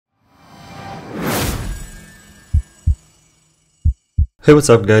Hey,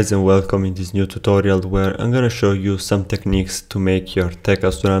 what's up guys, and welcome in this new tutorial where I'm gonna show you some techniques to make your tech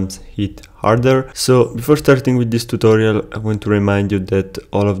house drums hit harder. So before starting with this tutorial, I want to remind you that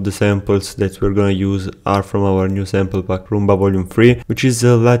all of the samples that we're gonna use are from our new sample pack Roomba Volume 3, which is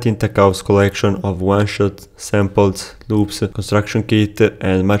a Latin tech house collection of one-shot samples, loops, construction kit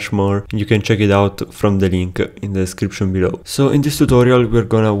and much more. You can check it out from the link in the description below. So in this tutorial we're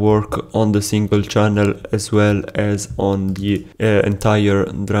gonna work on the single channel as well as on the entire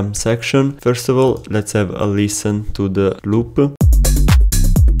drum section. First of all, let's have a listen to the loop.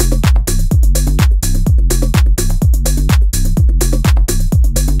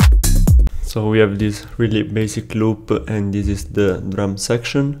 So we have this really basic loop and this is the drum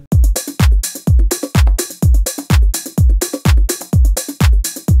section.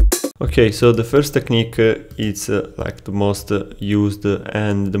 Okay, so the first technique is like the most used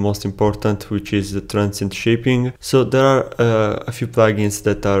and the most important, which is the transient shaping. So there are a few plugins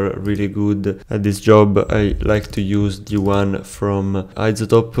that are really good at this job. I like to use the one from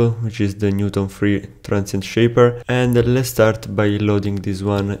iZotope, which is the Newton Free Transient Shaper. And let's start by loading this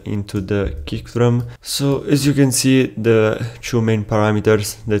one into the kick drum. So as you can see, the two main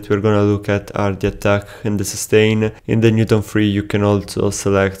parameters that we're gonna look at are the attack and the sustain. In the Newton Free you can also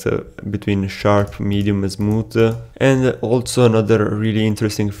select between sharp, medium and smooth. And also another really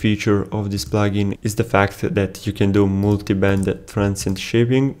interesting feature of this plugin is the fact that you can do multi-band transient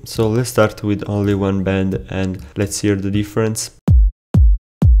shaping. So let's start with only one band and let's hear the difference.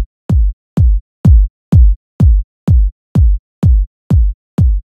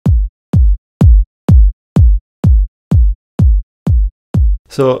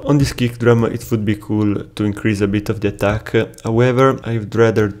 So on this kick drum it would be cool to increase a bit of the attack, however I'd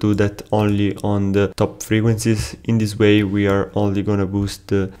rather do that only on the top frequencies. In this way we are only gonna boost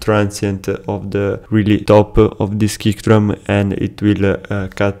the transient of the really top of this kick drum and it will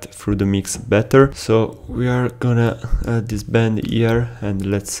cut through the mix better. So we are gonna add this band here and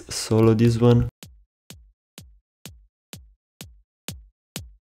let's solo this one.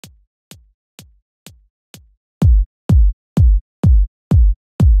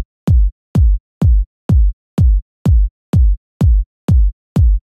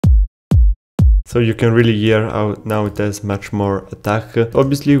 So you can really hear how now it has much more attack.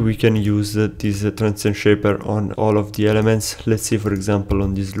 Obviously we can use this transient shaper on all of the elements. Let's see, for example,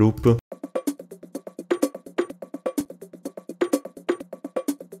 on this loop.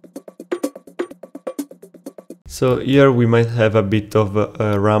 So here we might have a bit of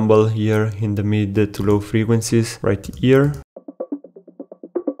a rumble here in the mid to low frequencies right here.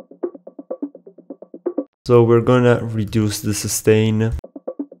 So we're gonna reduce the sustain.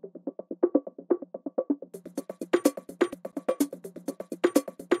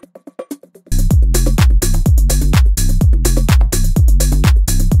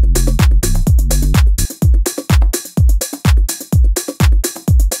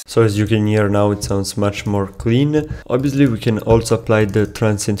 So as you can hear now it sounds much more clean. Obviously we can also apply the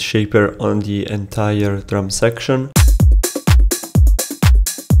transient shaper on the entire drum section.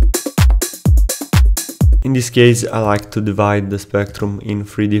 In this case I like to divide the spectrum in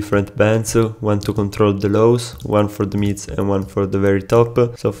 3 different bands, one to control the lows, one for the mids and one for the very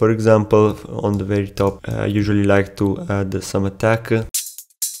top. So for example on the very top I usually like to add some attack.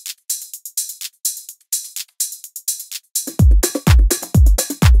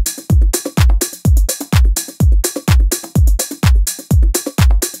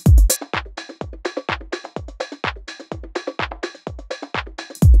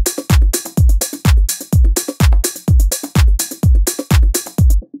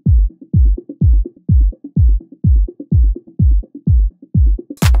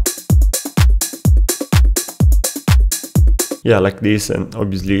 Yeah, like this, and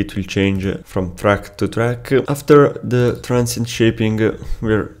obviously it will change from track to track. After the transient shaping,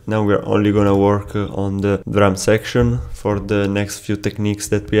 we're only gonna work on the drum section for the next few techniques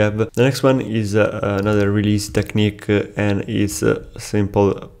that we have. The next one is another really easy technique and is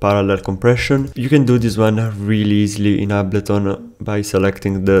simple parallel compression. You can do this one really easily in Ableton by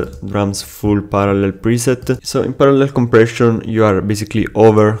selecting the drum's full parallel preset. So in parallel compression you are basically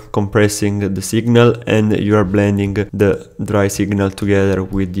over compressing the signal and you are blending the dry signal together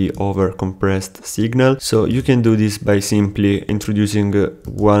with the over compressed signal. So you can do this by simply introducing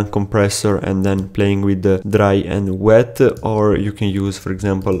one compressor and then playing with the dry and wet, or you can use, for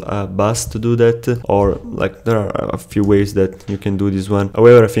example, a bus to do that, or like there are a few ways that you can do this one.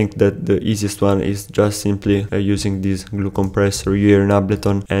 However, I think that the easiest one is just simply using this glue compressor here in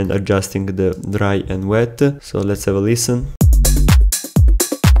Ableton and adjusting the dry and wet. So let's have a listen.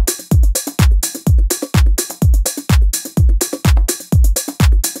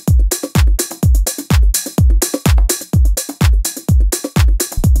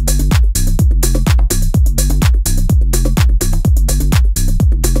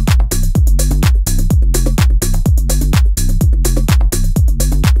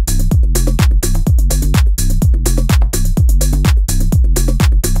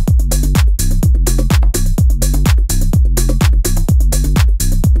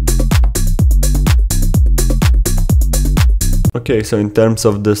 Okay, so in terms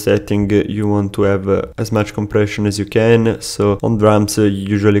of the setting, you want to have as much compression as you can. So on drums, you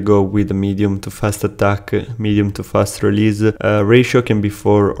usually go with a medium to fast attack, medium to fast release. Ratio can be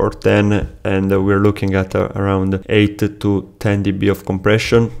 4 or 10, and we're looking at around 8 to 10 dB of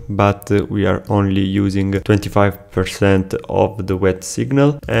compression, but we are only using 25% of the wet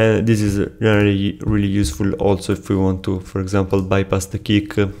signal. And this is generally really useful also if we want to, for example, bypass the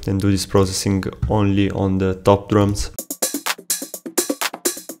kick and do this processing only on the top drums.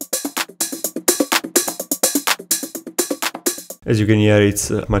 As you can hear, it's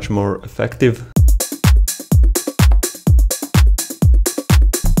much more effective.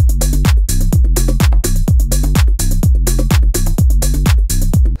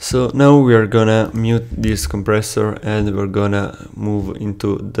 So now we are gonna mute this compressor and we're gonna move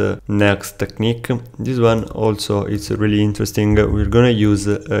into the next technique. This one also is really interesting. We're gonna use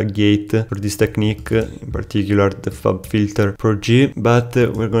a gate for this technique, in particular the FabFilter Pro G, but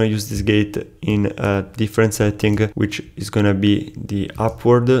we're gonna use this gate in a different setting, which is gonna be the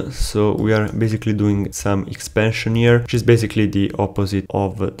upward. So we are basically doing some expansion here, which is basically the opposite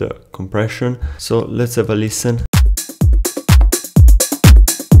of the compression. So let's have a listen.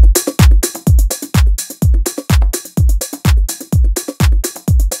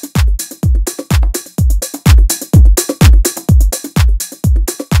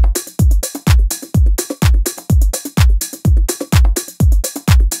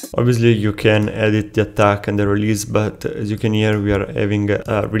 Obviously you can edit the attack and the release, but as you can hear, we are having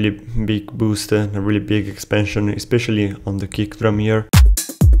a really big boost and a really big expansion, especially on the kick drum here.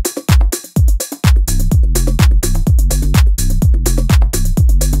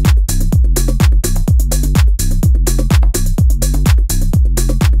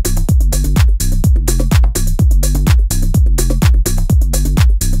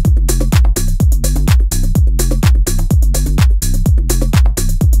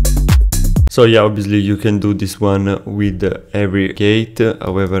 So yeah, obviously you can do this one with every gate.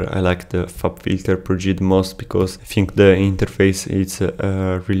 However, I like the FabFilter Pro G the most because I think the interface is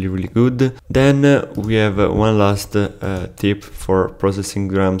really good. Then we have one last tip for processing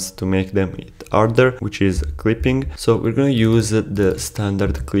drums to make them hit harder, which is clipping. So we're gonna use the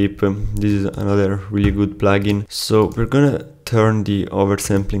standard clip. This is another really good plugin. So we're gonna turn the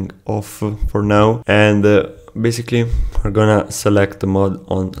oversampling off for now, and basically we're gonna select the mode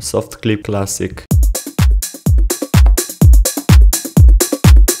on Soft Clip Classic.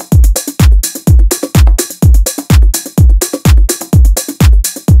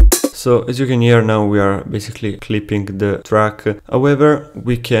 So as you can hear, now we are basically clipping the track. However,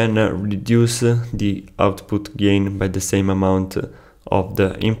 we can reduce the output gain by the same amount of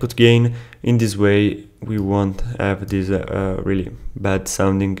the input gain. In this way we won't have this really bad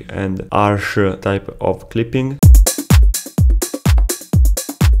sounding and harsh type of clipping.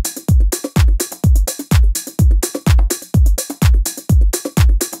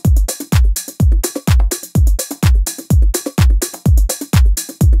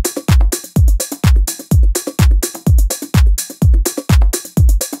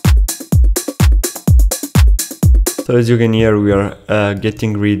 So as you can hear, we are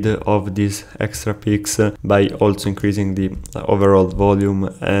getting rid of these extra peaks by also increasing the overall volume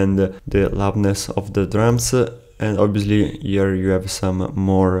and the loudness of the drums. And obviously here you have some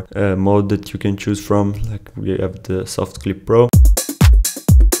more mode that you can choose from, like we have the Soft Clip Pro.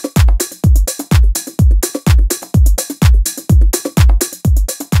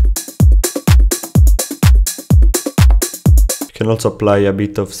 You can also apply a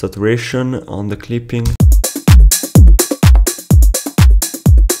bit of saturation on the clipping.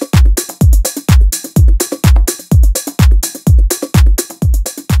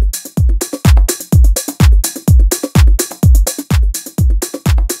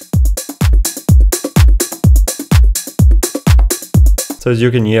 So as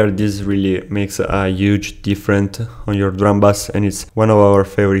you can hear, this really makes a huge difference on your drum bass, and it's one of our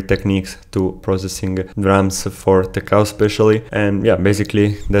favorite techniques to processing drums for tech house especially. And yeah,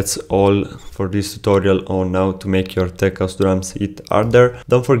 basically that's all for this tutorial on how to make your tech house drums hit harder.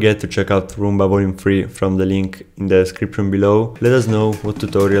 Don't forget to check out Roomba Volume 3 from the link in the description below. Let us know what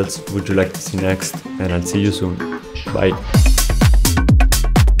tutorials would you like to see next, and I'll see you soon. Bye.